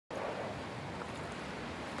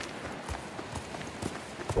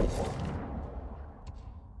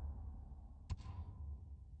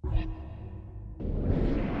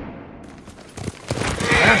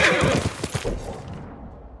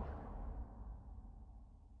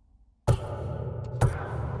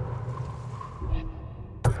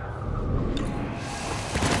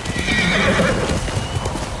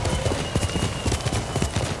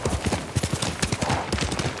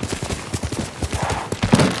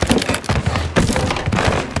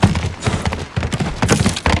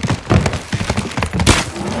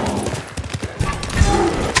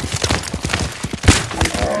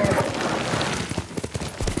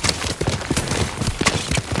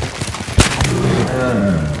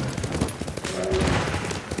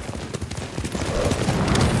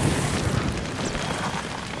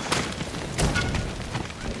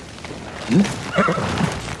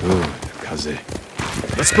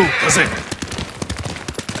Let's go, Kaze.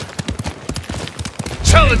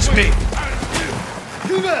 Challenge me!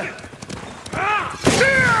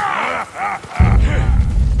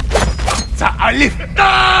 Ta'alif!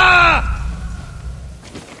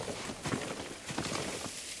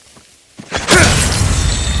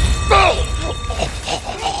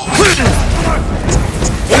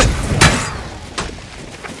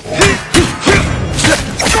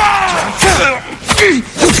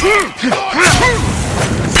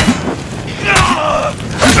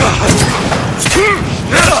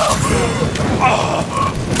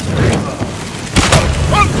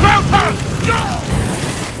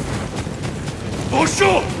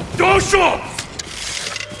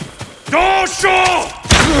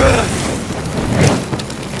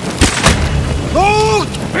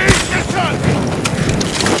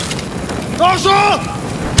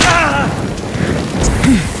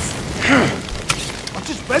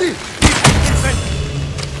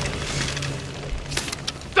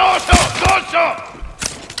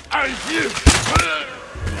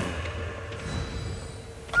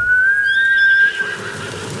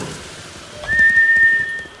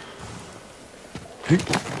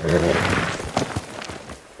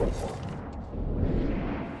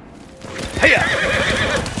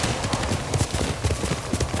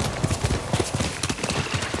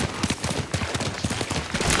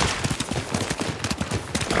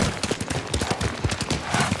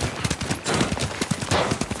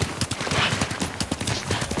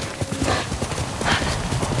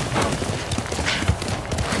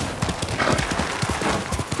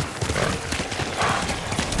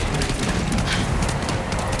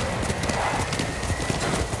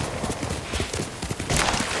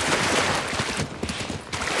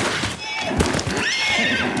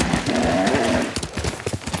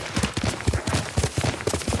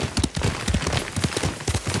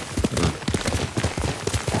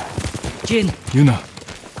 YUNA.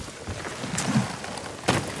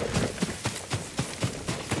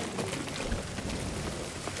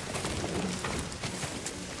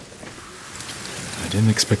 I didn't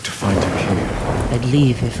expect to find you here. I'd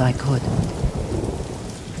leave if I could.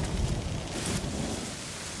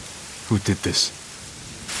 Who did this?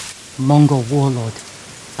 Mongol warlord,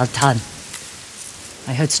 Altan.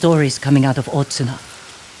 I heard stories coming out of Otsuna.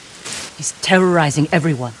 He's terrorizing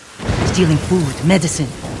everyone, stealing food, medicine,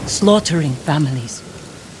 slaughtering families.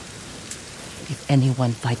 If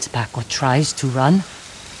anyone fights back or tries to run,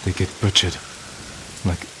 They get butchered.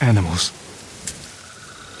 Like animals.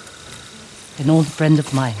 an old friend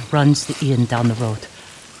of mine runs the inn down the road.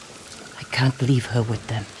 I can't leave her with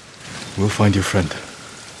them. We'll find your friend.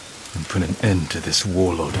 And put an end to this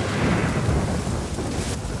warlord.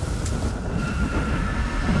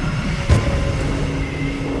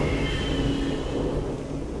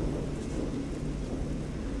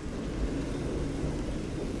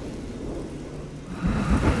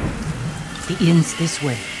 The inn's this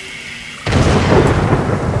way.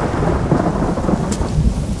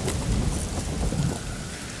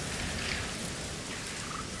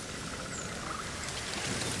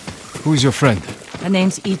 Who is your friend? Her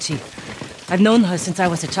name's Ichi. I've known her since I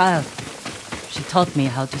was a child. She taught me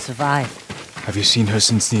how to survive. Have you seen her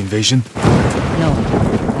since the invasion? No,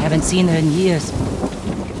 I haven't seen her in years.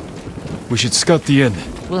 We should scout the inn.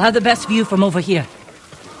 We'll have the best view from over here.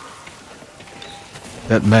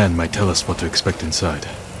 That man might tell us what to expect inside.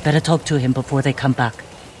 Better talk to him before they come back.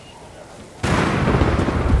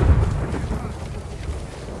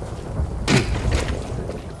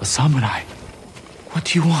 A samurai. What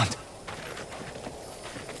do you want?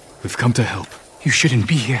 We've come to help. You shouldn't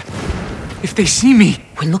be here. If they see me...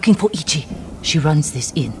 We're looking for Ichi. She runs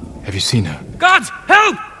this inn. Have you seen her? Gods,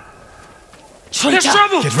 help! There's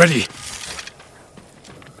trouble! Get ready!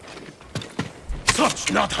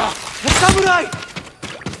 Touch not her! The samurai!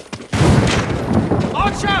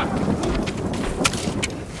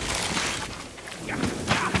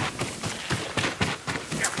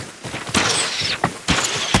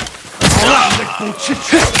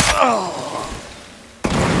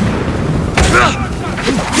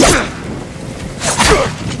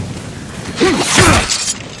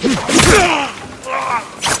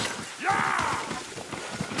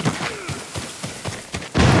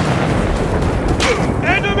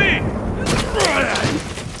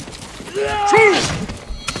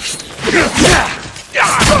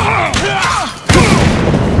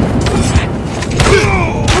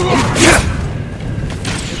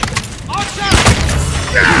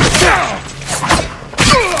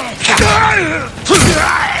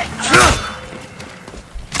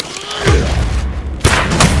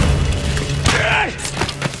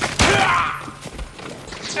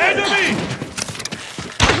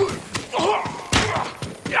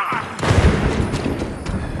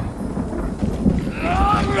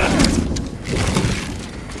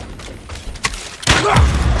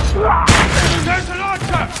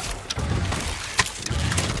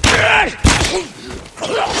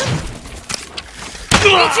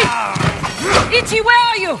 Ichi, where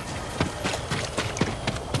are you?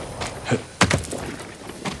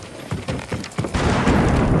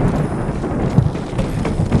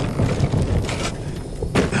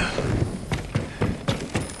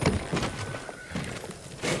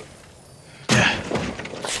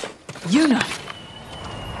 YUNA!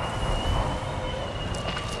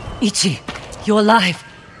 Ichi, you're alive.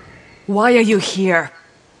 Why are you here?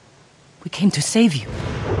 We came to save you.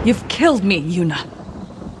 You've killed me, YUNA.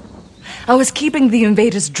 I was keeping the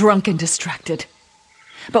invaders drunk and distracted.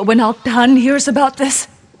 But when Altan hears about this,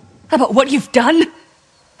 about what you've done...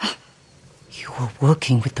 You were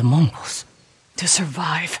working with the Mongols. To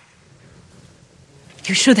survive.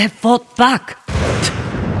 You should have fought back.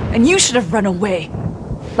 And you should have run away.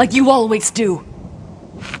 Like you always do.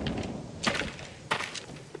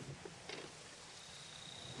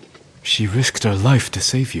 She risked her life to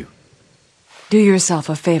save you. Do yourself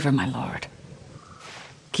a favor, my lord.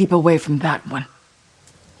 Keep away from that one.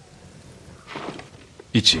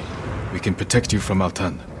 Ichi, we can protect you from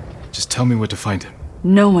Altan. Just tell me where to find him.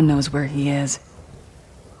 No one knows where he is.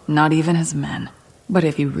 Not even his men. But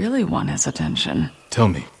if you really want his attention... Tell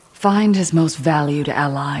me. Find his most valued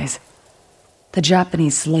allies. The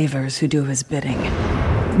Japanese slavers who do his bidding.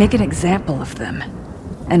 Make an example of them.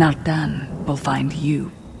 And Altan will find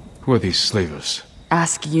you. Who are these slavers?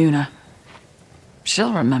 Ask YUNA.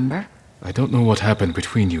 She'll remember. I don't know what happened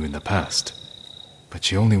between you in the past. But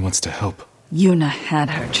she only wants to help. YUNA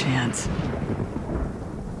had her chance.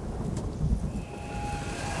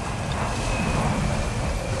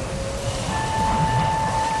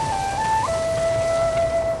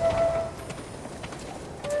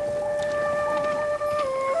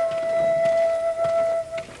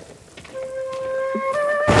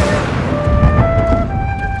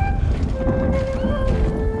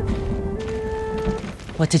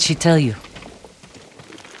 What did she tell you?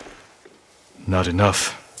 Not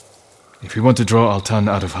enough. If we want to draw Altan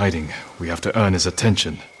out of hiding, we have to earn his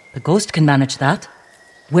attention. The ghost can manage that.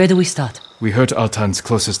 Where do we start? We hurt Altan's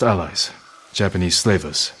closest allies, Japanese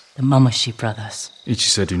slavers. The Momoshi brothers. Ichi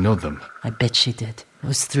said you know them. I bet she did.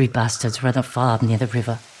 Those three bastards ran a farm near the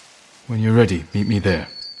river. When you're ready, meet me there.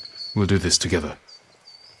 We'll do this together.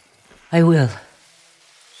 I will.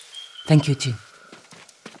 Thank you, Jin.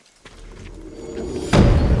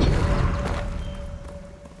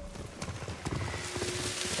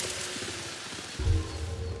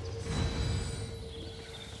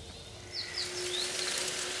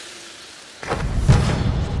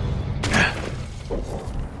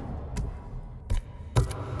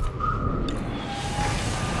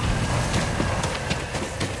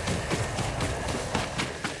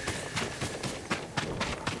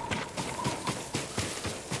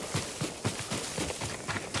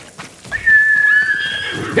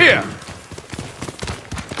 Here!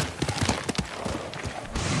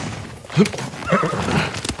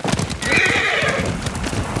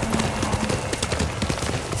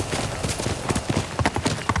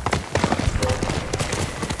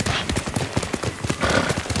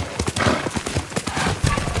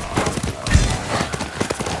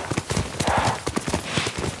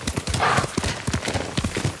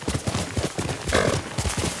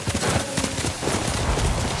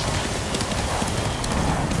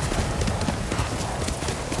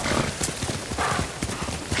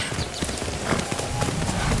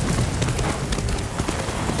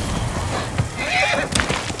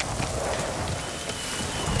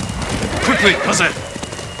 Quickly, Kaze!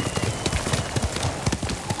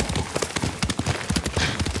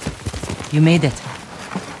 You made it.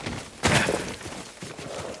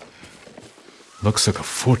 Looks like a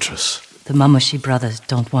fortress. The Mamushi brothers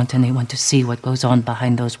don't want anyone to see what goes on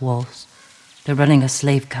behind those walls. They're running a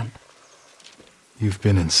slave camp. You've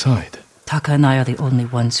been inside. Taka and I are the only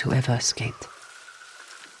ones who ever escaped.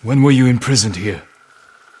 When were you imprisoned here?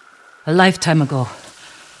 A lifetime ago.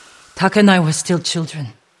 Taka and I were still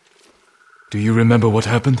children. Do you remember what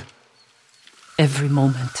happened? Every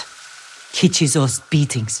moment. Kichizo's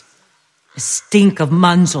beatings. The stink of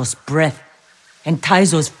Manzo's breath. And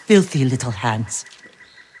Taizo's filthy little hands.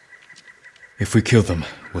 If we kill them,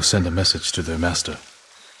 we'll send a message to their master.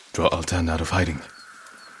 Draw Altan out of hiding.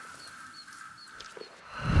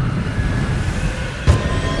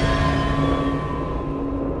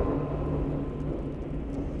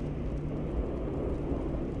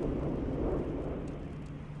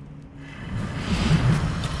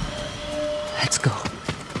 Let's go.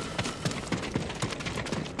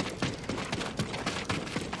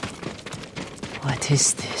 What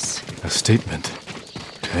is this? A statement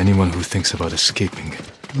to anyone who thinks about escaping.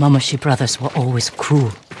 The Mamushi brothers were always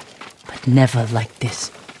cruel, but never like this.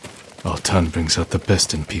 Altan brings out the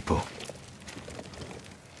best in people.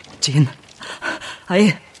 Jin,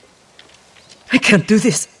 I can't do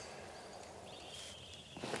this.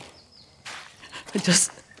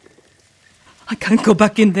 I can't go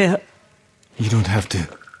back in there. You don't have to.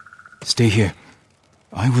 Stay here.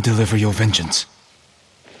 I will deliver your vengeance.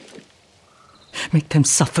 Make them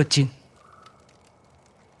suffer, Jin.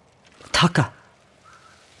 Taka.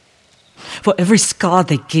 For every scar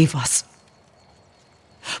they gave us.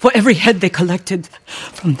 For every head they collected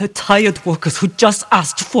from the tired workers who just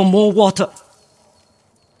asked for more water.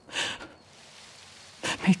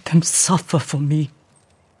 Make them suffer for me.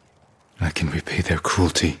 I can repay their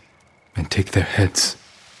cruelty and take their heads.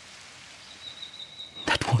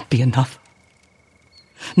 That won't be enough.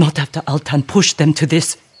 Not after Altan pushed them to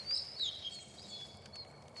this.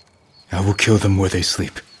 I will kill them where they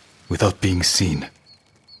sleep, without being seen.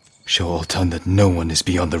 Show Altan that no one is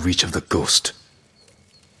beyond the reach of the ghost.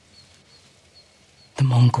 The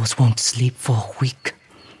Mongols won't sleep for a week.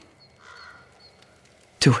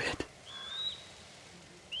 Do it.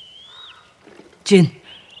 Jin,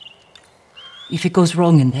 if it goes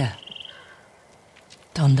wrong in there,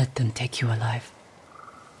 don't let them take you alive.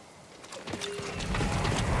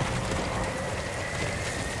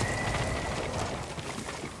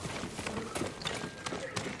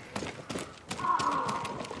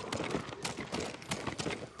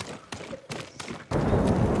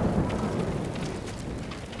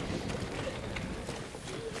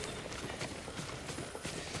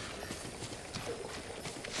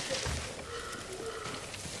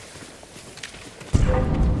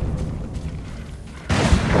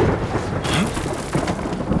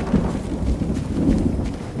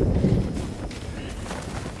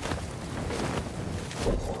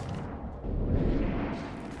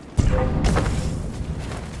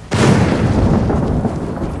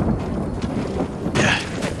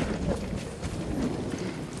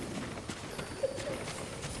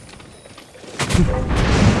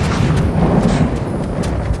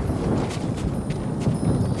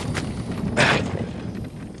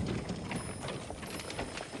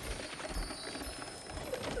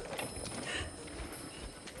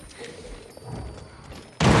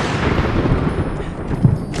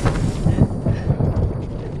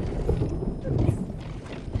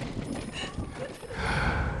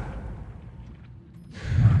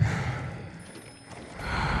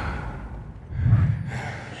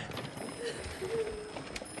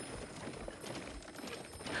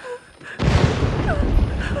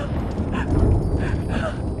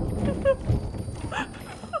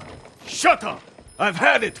 Shut up! I've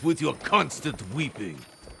had it with your constant weeping.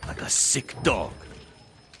 Like a sick dog.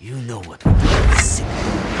 You know what we do with sick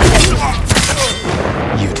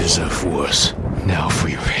dogs. You deserve worse. Now for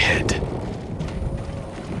your head.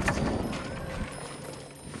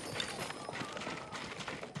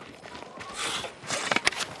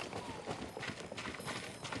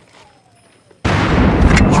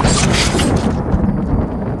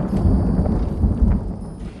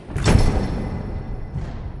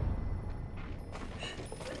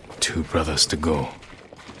 Two brothers to go.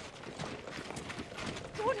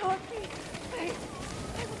 Don't hurt me.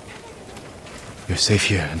 You're safe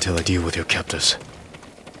here until I deal with your captors.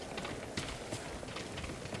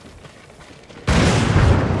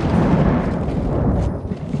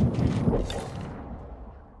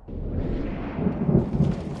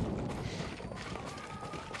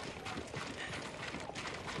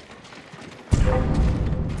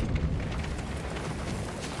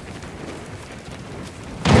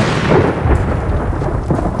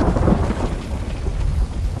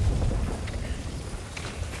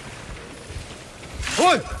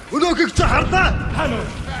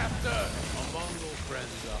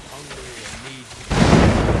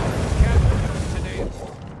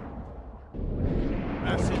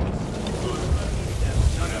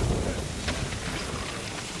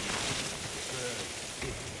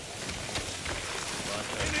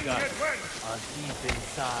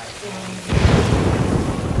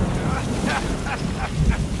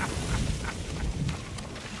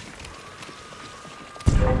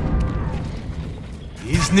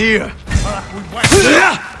 He's near.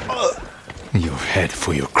 Your head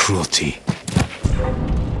for your cruelty.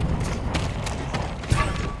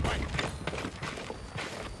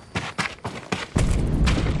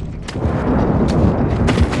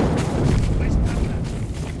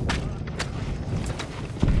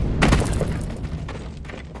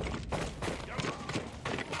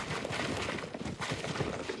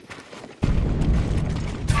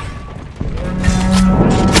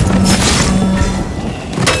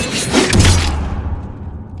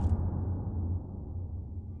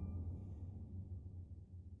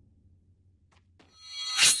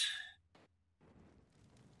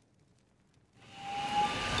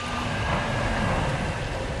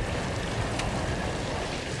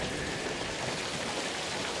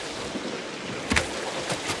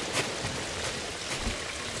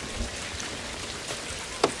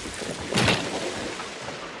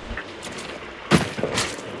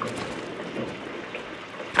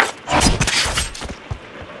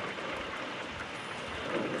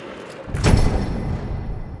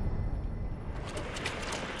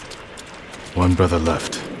 One brother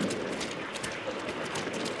left.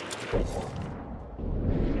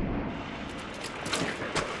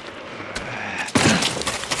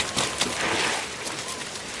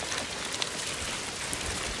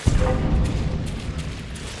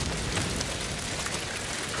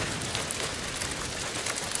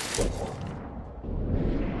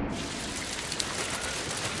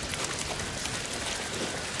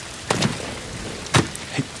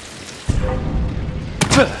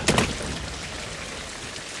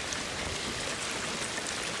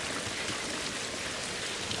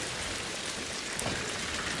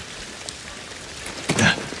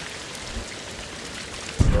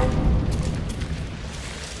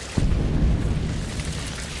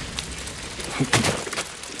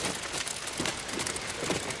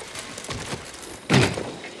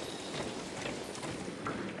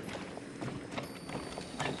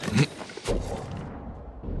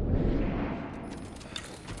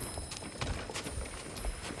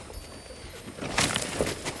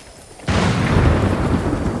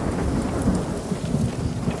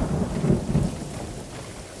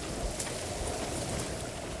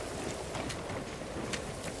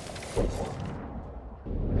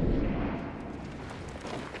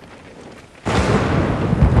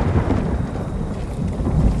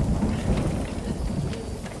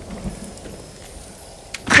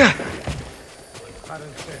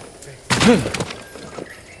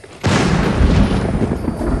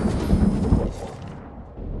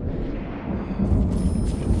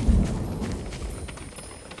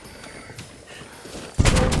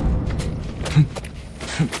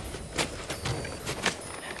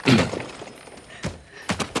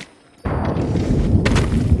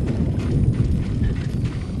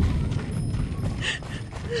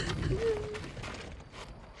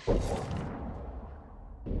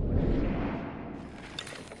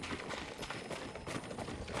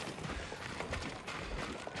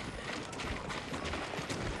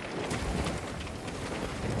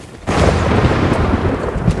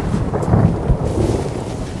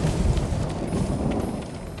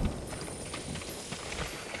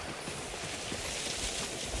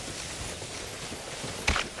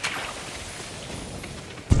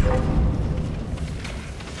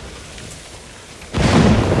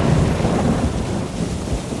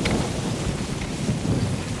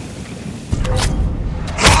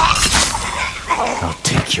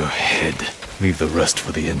 Your head. Leave the rest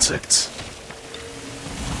for the insects.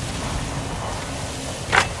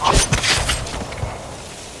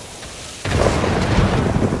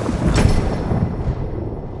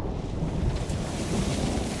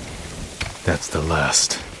 That's the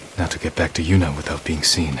last. Now to get back to YUNA without being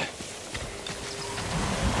seen.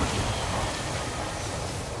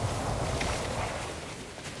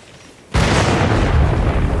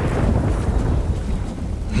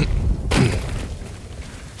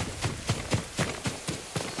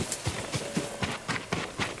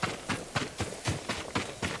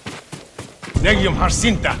 Negium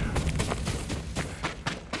Harsinta.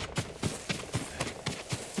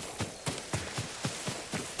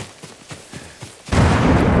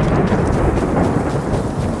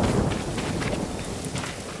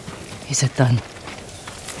 is it done?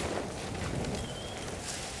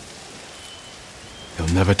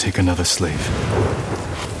 He'll never take another slave.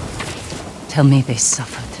 Tell me they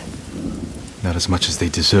suffered. Not as much as they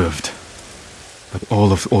deserved. But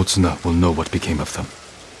all of Otsuna will know what became of them.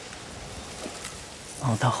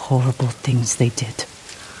 All the horrible things they did.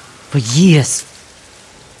 For years.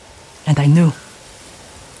 And I knew.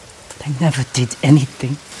 But I never did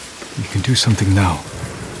anything. We can do something now.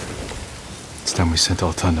 It's time we sent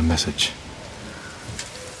Altan a message.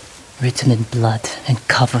 Written in blood and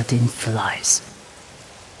covered in flies.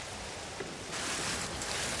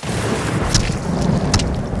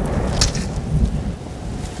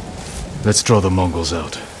 Let's draw the Mongols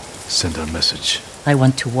out. Send our message. I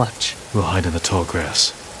want to watch. We'll hide in the tall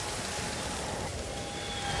grass.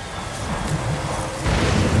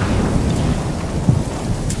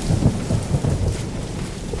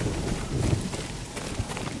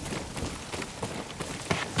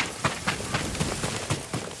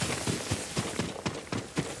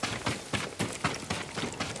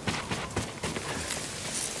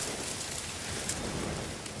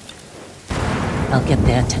 I'll get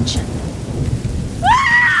their attention.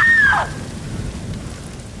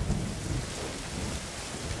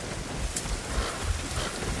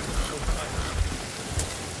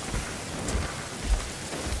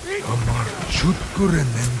 Amar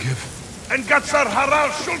Shutkuren Engev. And Gatsar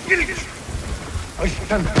Haral Shulgilch.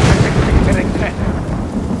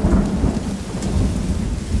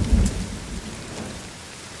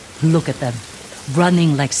 Look at them,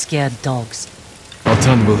 running like scared dogs.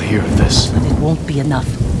 Altan will hear of this. But it won't be enough.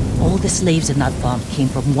 All the slaves in that farm came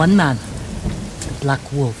from one man, the Black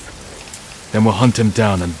Wolf. Then we'll hunt him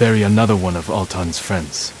down and bury another one of Altan's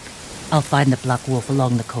friends. I'll find the Black Wolf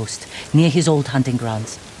along the coast, near his old hunting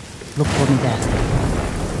grounds. Look for me there.